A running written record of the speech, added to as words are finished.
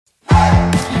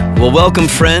Well, welcome,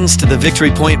 friends, to the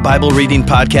Victory Point Bible Reading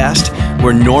Podcast,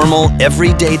 where normal,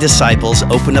 everyday disciples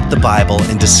open up the Bible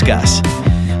and discuss.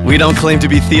 We don't claim to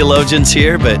be theologians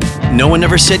here, but no one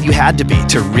ever said you had to be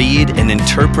to read and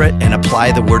interpret and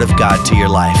apply the Word of God to your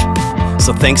life.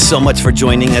 So thanks so much for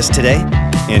joining us today,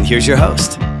 and here's your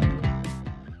host.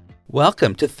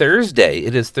 Welcome to Thursday.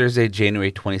 It is Thursday,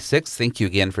 January 26th. Thank you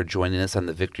again for joining us on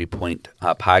the Victory Point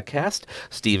podcast.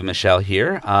 Steve and Michelle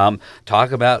here.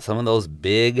 Talk about some of those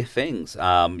big things.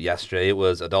 Yesterday it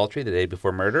was adultery, the day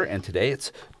before murder, and today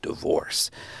it's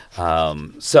divorce.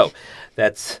 So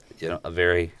that's a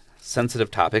very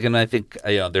sensitive topic, and I think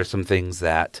there's some things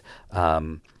that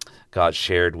God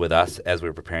shared with us as we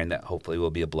were preparing that hopefully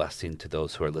will be a blessing to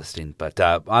those who are listening. But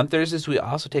on Thursdays, we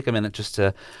also take a minute just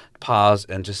to pause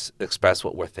and just express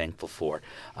what we're thankful for.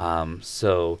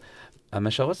 So,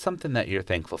 Michelle, what's something that you're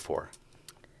thankful for?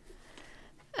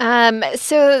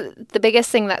 So the biggest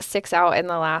thing that sticks out in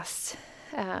the last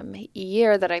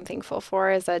year that I'm thankful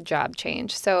for is a job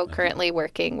change. So currently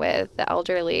working with the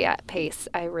elderly at Pace,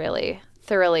 I really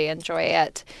thoroughly enjoy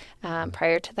it.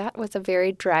 Prior to that was a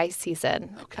very dry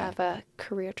season of a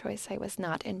career choice I was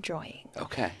not enjoying.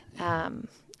 Okay.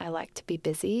 I like to be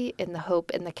busy in the hope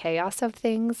and the chaos of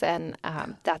things, and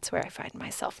that's where I find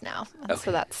myself now. And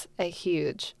so that's a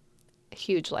huge,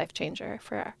 huge life changer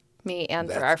for me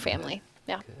and for our family.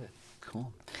 Yeah. Good.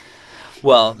 Cool.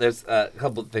 Well, there's a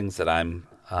couple of things that I'm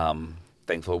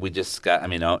thankful. We just got,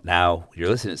 now you're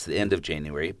listening, it's the end of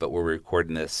January, but we're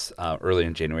recording this early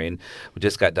in January, and we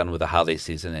just got done with the holiday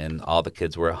season, and all the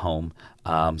kids were at home.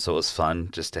 So it was fun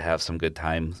just to have some good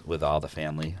time with all the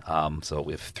family. So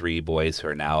we have 3 boys who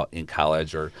are now in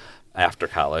college or after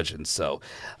college, and so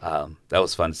that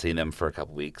was fun seeing them for a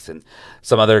couple weeks. And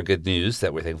some other good news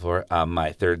that we're thankful for,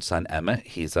 my third son, Emmett,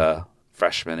 he's a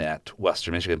freshman at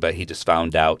Western Michigan, but he just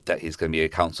found out that he's going to be a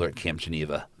counselor at Camp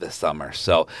Geneva this summer.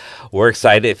 So we're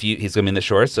excited. He's going to be in the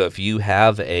Shores. So if you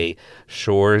have a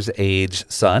Shores age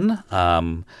son,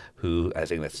 who I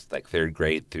think that's like 3rd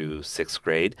grade through 6th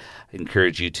grade, I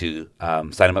encourage you to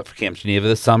sign him up for Camp Geneva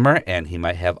this summer, and he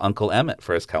might have Uncle Emmett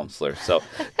for his counselor. So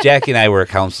Jackie and I were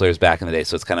counselors back in the day,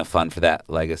 so it's kind of fun for that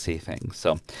legacy thing.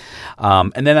 So,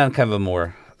 and then on kind of a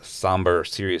more somber,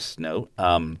 serious note,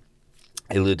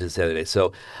 I alluded to this the other day.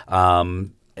 So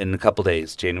in a couple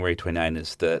days, January 29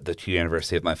 is the 2-year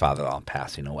anniversary of my father-in-law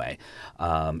passing away.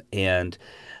 And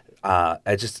I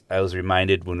was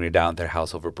reminded when we were down at their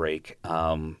house over break,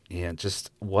 and just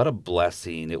what a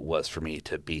blessing it was for me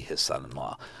to be his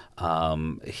son-in-law.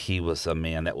 He was a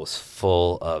man that was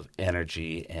full of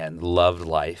energy and loved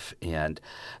life, and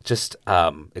just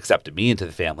accepted me into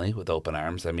the family with open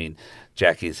arms. I mean,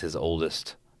 Jackie's his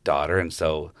oldest daughter,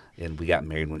 and we got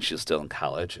married when she was still in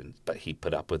college, but he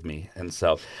put up with me. And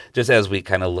so just as we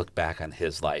kind of look back on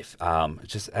his life,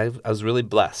 I was really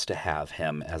blessed to have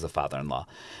him as a father-in-law.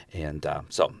 And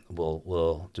so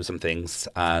we'll do some things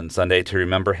on Sunday to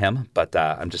remember him, but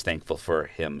I'm just thankful for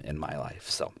him in my life.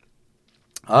 So,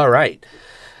 all right.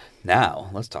 Now,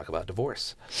 let's talk about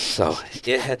divorce. So,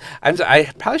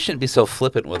 I probably shouldn't be so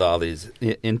flippant with all these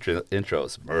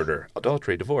intros, murder,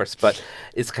 adultery, divorce, but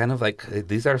it's kind of like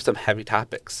these are some heavy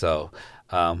topics, so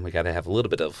we got to have a little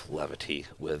bit of levity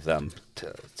with them,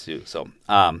 too. So,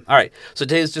 all right, so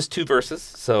today is just 2 verses,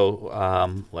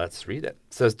 so let's read it.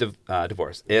 It says,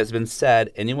 divorce. It has been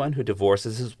said, anyone who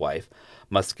divorces his wife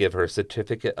must give her a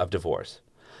certificate of divorce.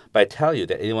 But I tell you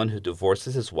that anyone who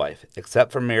divorces his wife,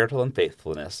 except for marital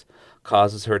unfaithfulness,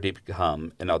 causes her to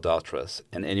become an adulteress,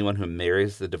 and anyone who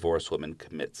marries the divorced woman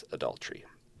commits adultery.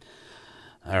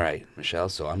 All right, Michelle,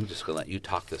 so I'm just going to let you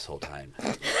talk this whole time.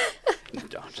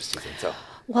 No, just you think so.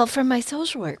 Well, from my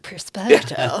social work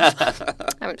perspective,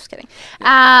 I'm just kidding.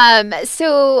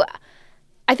 So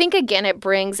I think, again, it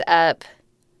brings up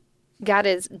God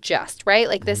is just, right?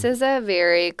 Like, this is a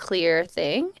very clear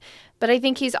thing. But I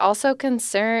think he's also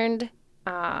concerned.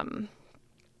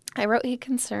 I wrote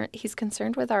he's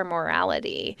concerned with our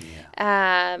morality,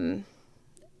 and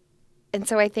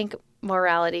so I think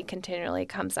morality continually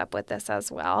comes up with this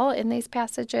as well in these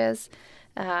passages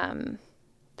that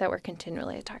we're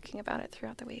continually talking about it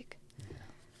throughout the week.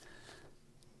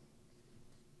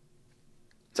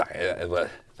 Sorry, I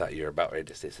thought you were about ready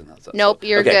to say something else. Nope,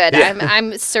 you're good. Yeah.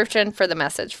 I'm searching for the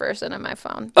message version on my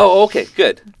phone. Oh, okay,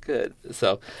 good.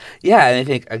 So, yeah, and I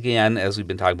think, again, as we've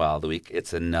been talking about all the week,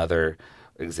 it's another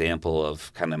example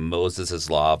of kind of Moses'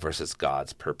 law versus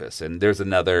God's purpose. And there's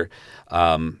another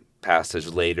passage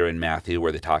later in Matthew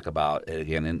where they talk about it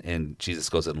again, and Jesus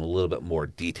goes in a little bit more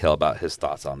detail about his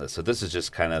thoughts on this. So this is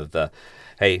just kind of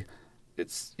hey,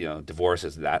 it's, divorce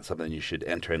is not something you should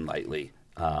enter in lightly.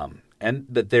 and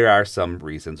that there are some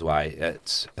reasons why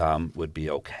it would be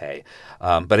okay.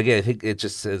 But again, I think it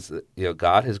just says that,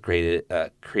 God has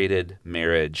created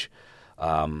marriage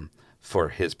for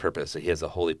his purpose. He has a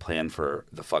holy plan for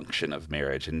the function of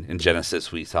marriage. And in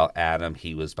Genesis, we saw Adam,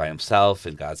 he was by himself,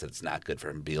 and God said it's not good for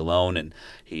him to be alone, and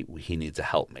he needs a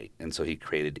helpmate. And so he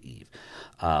created Eve.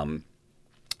 And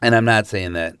I'm not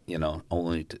saying that,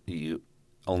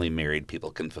 only married people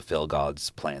can fulfill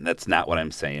God's plan. That's not what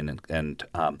I'm saying. And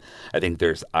I think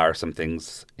are some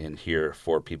things in here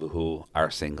for people who are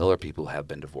single or people who have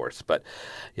been divorced. But,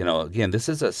 again, this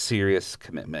is a serious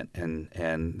commitment,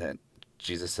 and that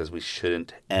Jesus says we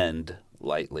shouldn't end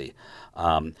lightly.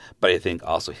 But I think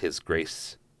also his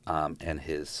grace and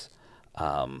his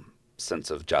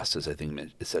sense of justice, I think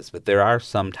it says. But there are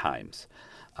some times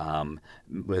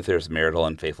where there's marital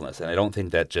unfaithfulness. And I don't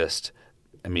think that just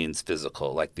means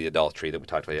physical, like the adultery that we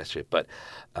talked about yesterday, but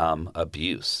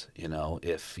abuse.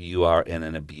 If you are in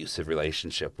an abusive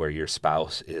relationship where your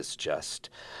spouse is just,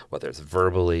 whether it's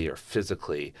verbally or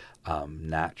physically,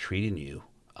 not treating you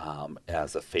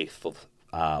as a faithful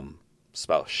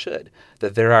spouse should,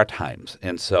 that there are times.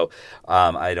 And so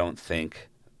I don't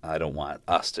want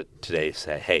us to today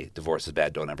say, hey, divorce is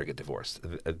bad, don't ever get divorced.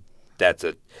 It's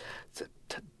a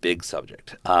big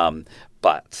subject.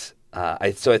 But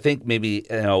I think maybe,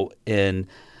 in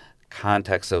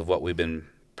context of what we've been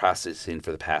processing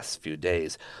for the past few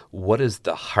days, what is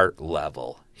the heart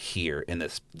level here in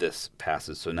this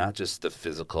passage? So not just the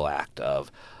physical act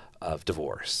of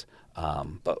divorce,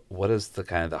 but what is the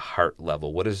kind of the heart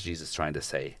level? What is Jesus trying to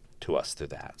say to us through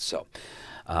that? So,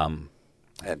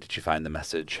 did you find the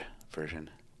Message version?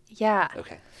 Yeah.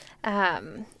 Okay.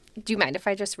 Do you mind if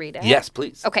I just read it? Yes,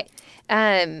 please. Okay.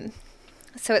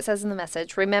 So it says in the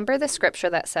Message, remember the scripture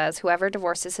that says, whoever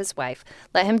divorces his wife,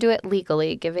 let him do it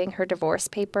legally, giving her divorce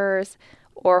papers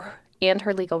and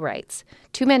her legal rights.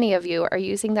 Too many of you are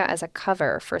using that as a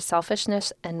cover for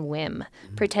selfishness and whim,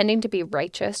 pretending to be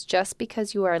righteous just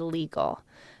because you are legal.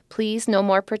 Please, no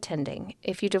more pretending.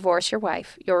 If you divorce your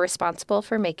wife, you're responsible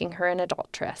for making her an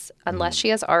adulteress, unless she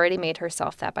has already made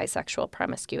herself that by sexual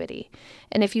promiscuity.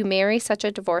 And if you marry such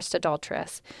a divorced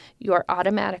adulteress, you are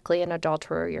automatically an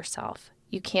adulterer yourself.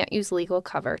 You can't use legal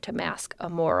cover to mask a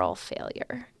moral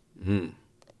failure. And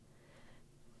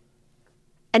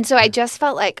so I just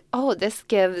felt like, this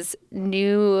gives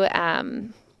new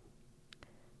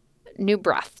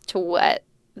breath to what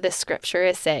the scripture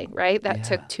is saying, right? That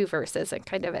took 2 verses and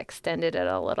kind of extended it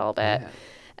a little bit.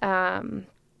 Yeah.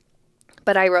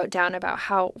 But I wrote down about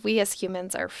how we as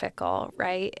humans are fickle,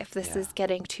 right? If this is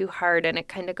getting too hard, and it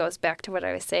kind of goes back to what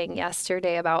I was saying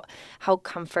yesterday about how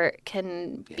comfort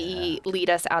can lead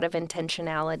us out of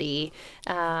intentionality.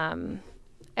 And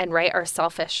right, our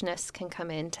selfishness can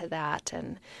come into that.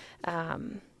 And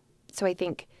so I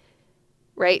think,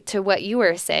 right, to what you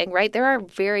were saying, right, there are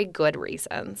very good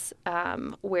reasons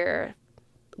where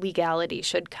legality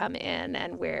should come in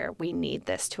and where we need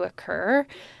this to occur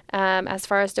as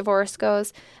far as divorce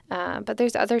goes. But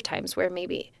there's other times where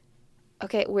maybe,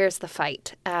 okay, where's the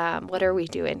fight? What are we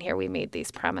doing here? We made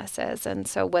these promises. And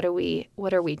so what are we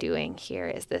doing here?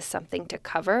 Is this something to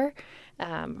cover?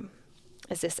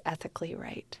 Is this ethically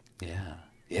right?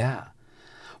 Yeah.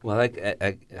 Well, I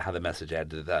like how the Message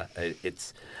added to that.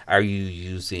 It's, are you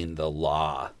using the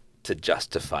law to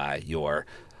justify your,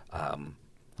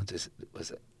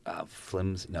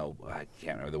 flims? No, I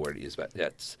can't remember the word you used, but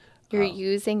it's... You're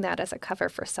using that as a cover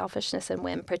for selfishness and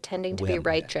whim, pretending to be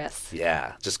righteous.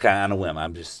 Yeah, just kind of on a whim.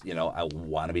 I'm just, I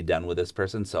want to be done with this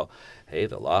person. So, hey,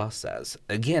 the law says.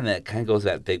 Again, that kind of goes to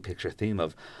that big picture theme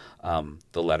of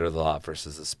the letter of the law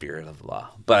versus the spirit of the law.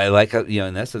 But I like how,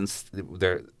 in essence,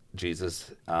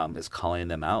 Jesus is calling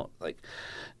them out. Like,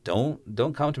 don't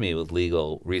come to me with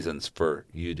legal reasons for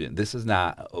you doing this. Is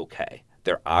not okay.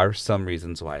 There are some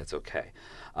reasons why it's okay.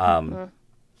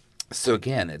 So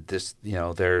again,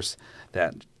 there's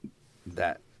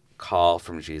that call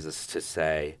from Jesus to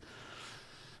say,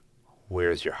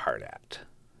 where's your heart at?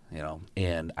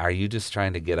 And are you just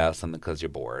trying to get out something because you're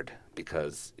bored,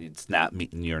 because it's not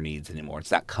meeting your needs anymore?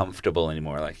 It's not comfortable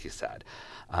anymore, like you said,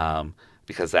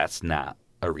 because that's not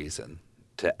a reason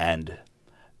to end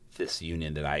this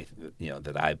union that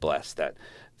I bless,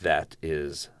 that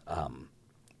is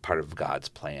part of God's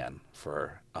plan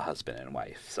for a husband and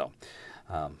wife. So,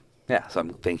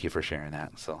 thank you for sharing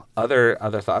that. So other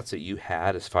thoughts that you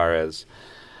had as far as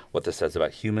what this says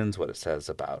about humans, what it says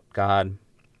about God?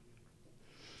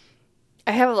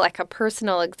 I have like a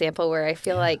personal example where I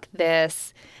feel like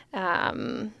this,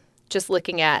 just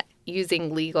looking at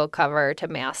using legal cover to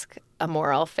mask a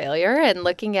moral failure, and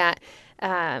looking at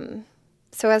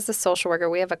So as a social worker,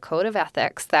 we have a code of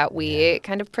ethics that we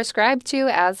kind of prescribe to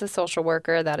as a social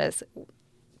worker. That is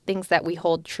things that we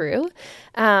hold true.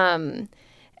 And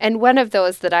one of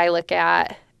those that I look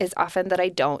at is often that I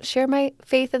don't share my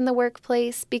faith in the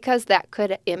workplace, because that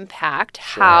could impact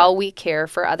how we care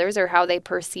for others or how they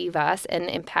perceive us and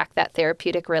impact that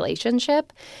therapeutic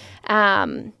relationship.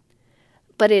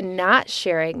 But in not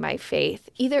sharing my faith,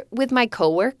 either with my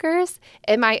coworkers,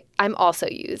 I'm also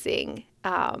using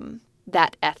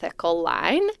that ethical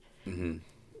line,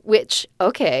 which,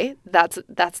 okay,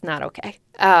 that's not okay.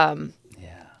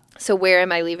 So where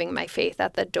am I leaving my faith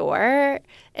at the door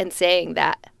and saying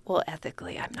that, well,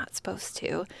 ethically, I'm not supposed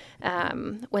to,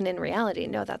 when in reality,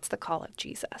 no, that's the call of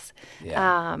Jesus.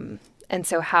 Yeah. And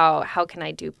so how can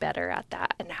I do better at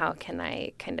that? And how can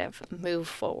I kind of move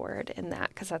forward in that?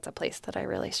 Because that's a place that I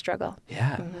really struggle.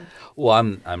 Yeah. Well,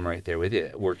 I'm right there with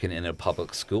you. Working in a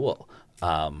public school,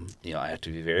 I have to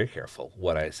be very careful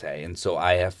what I say. And so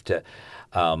I have to,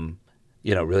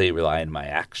 really rely on my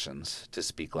actions to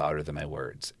speak louder than my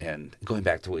words. And going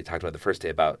back to what we talked about the first day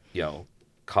about,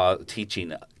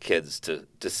 teaching kids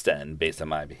to sin based on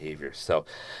my behavior. So,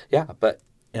 yeah, but,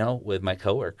 with my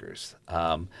coworkers,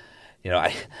 I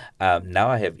now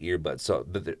I have earbuds. So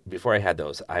before I had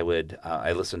those, I would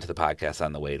I listened to the podcast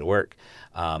on the way to work,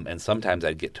 and sometimes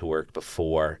I'd get to work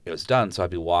before it was done. So I'd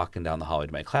be walking down the hallway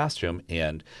to my classroom,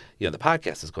 and the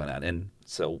podcast is going on. And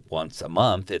so once a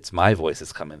month, it's my voice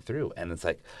that's coming through, and it's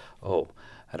like, oh,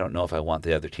 I don't know if I want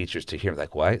the other teachers to hear.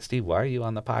 Like, why, Steve? Why are you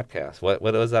on the podcast? What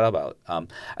was that about?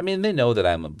 They know that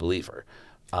I'm a believer,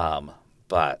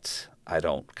 but I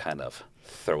don't kind of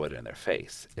throw it in their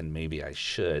face. And maybe I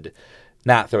should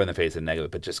not throw in their face in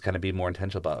negative, but just kind of be more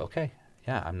intentional about, okay,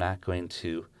 yeah,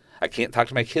 I can't talk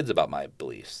to my kids about my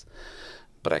beliefs,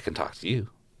 but I can talk to you.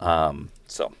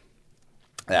 So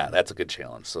yeah, that's a good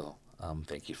challenge. So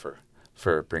thank you for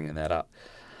bringing that up.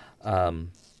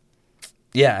 And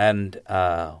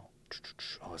I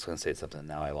was going to say something,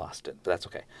 now I lost it, but that's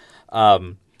okay.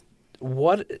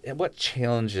 What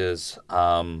challenges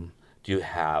do you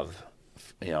have,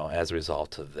 as a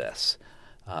result of this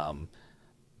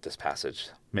passage,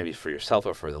 maybe for yourself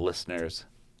or for the listeners?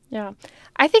 Yeah,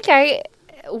 I think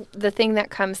the thing that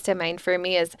comes to mind for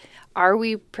me is, are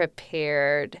we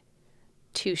prepared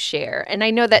to share? And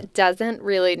I know that doesn't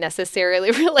really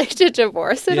necessarily relate to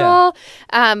divorce at all.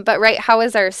 But right, how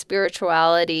is our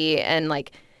spirituality, and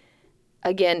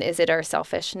again, is it our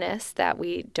selfishness that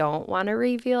we don't want to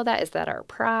reveal that? Is that our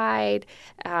pride?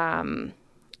 And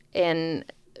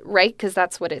right, because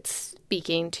that's what it's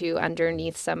speaking to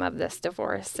underneath some of this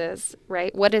divorce is,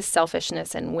 right? What is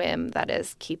selfishness and whim that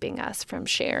is keeping us from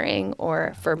sharing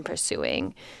or from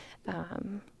pursuing?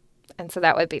 And so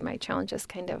that would be my challenge, is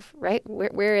kind of, right,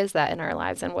 where is that in our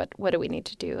lives, and what do we need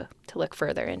to do to look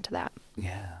further into that?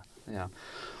 Yeah.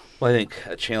 Well, I think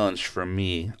a challenge for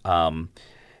me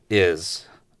is,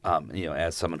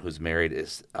 as someone who's married,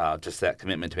 is just that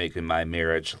commitment to making my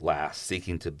marriage last,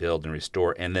 seeking to build and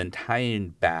restore, and then tying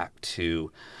back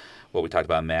to what we talked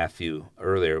about in Matthew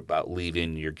earlier about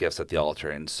leaving your gifts at the altar.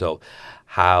 And so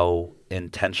how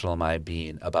intentional am I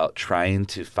being about trying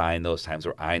to find those times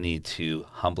where I need to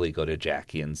humbly go to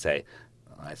Jackie and say,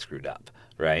 I screwed up,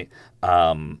 right?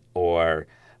 That where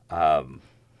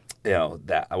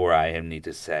I need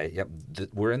to say, yep,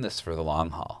 we're in this for the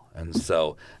long haul. And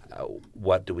so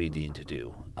what do we need to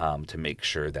do to make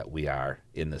sure that we are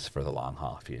in this for the long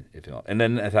haul, if you know? And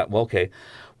then I thought,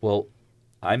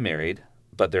 I'm married,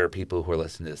 but there are people who are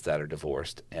listening to this that are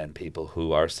divorced and people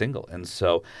who are single. And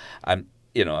so I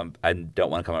don't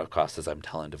want to come across as I'm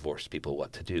telling divorced people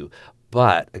what to do.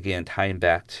 But again, tying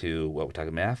back to what we're talking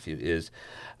about Matthew is,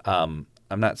 I'm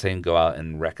not saying go out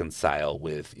and reconcile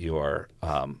with your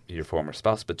former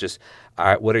spouse, but just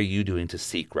what are you doing to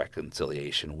seek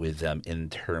reconciliation with them in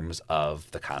terms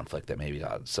of the conflict that may be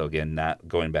on? So again, not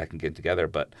going back and getting together,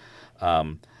 but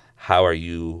how are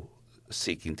you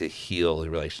seeking to heal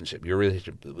your relationship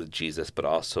with Jesus, but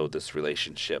also this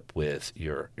relationship with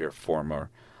your former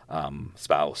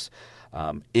spouse,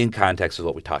 in context of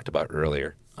what we talked about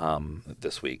earlier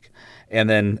this week. And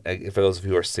then for those of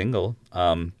you who are single,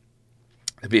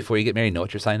 before you get married, know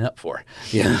what you're signing up for.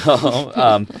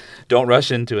 Don't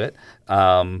rush into it,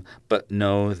 but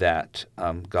know that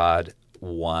God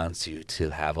wants you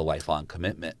to have a lifelong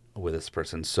commitment with this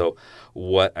person. So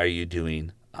what are you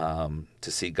doing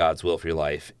to see God's will for your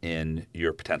life in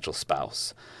your potential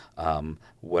spouse?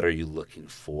 What are you looking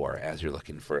for as you're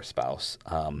looking for a spouse?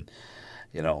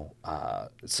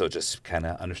 So just kind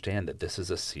of understand that this is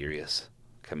a serious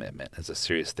commitment. It's a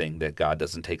serious thing that God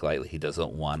doesn't take lightly. He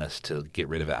doesn't want us to get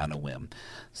rid of it on a whim.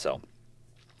 So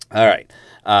All right.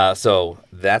 So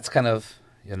that's kind of,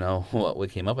 what we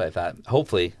came up with. I thought,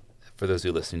 hopefully, for those of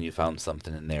you listening, you found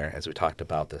something in there as we talked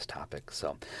about this topic.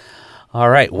 So, all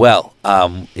right. Well,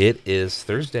 it is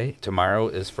Thursday. Tomorrow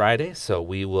is Friday. So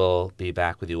we will be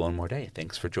back with you one more day.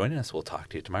 Thanks for joining us. We'll talk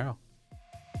to you tomorrow.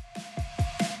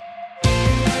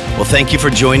 Well, thank you for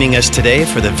joining us today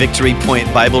for the Victory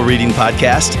Point Bible Reading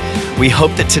Podcast. We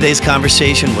hope that today's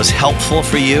conversation was helpful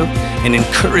for you and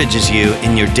encourages you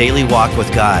in your daily walk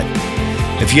with God.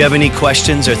 If you have any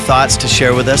questions or thoughts to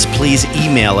share with us, please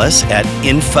email us at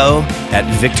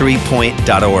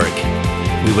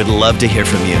info@victorypoint.org. We would love to hear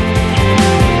from you.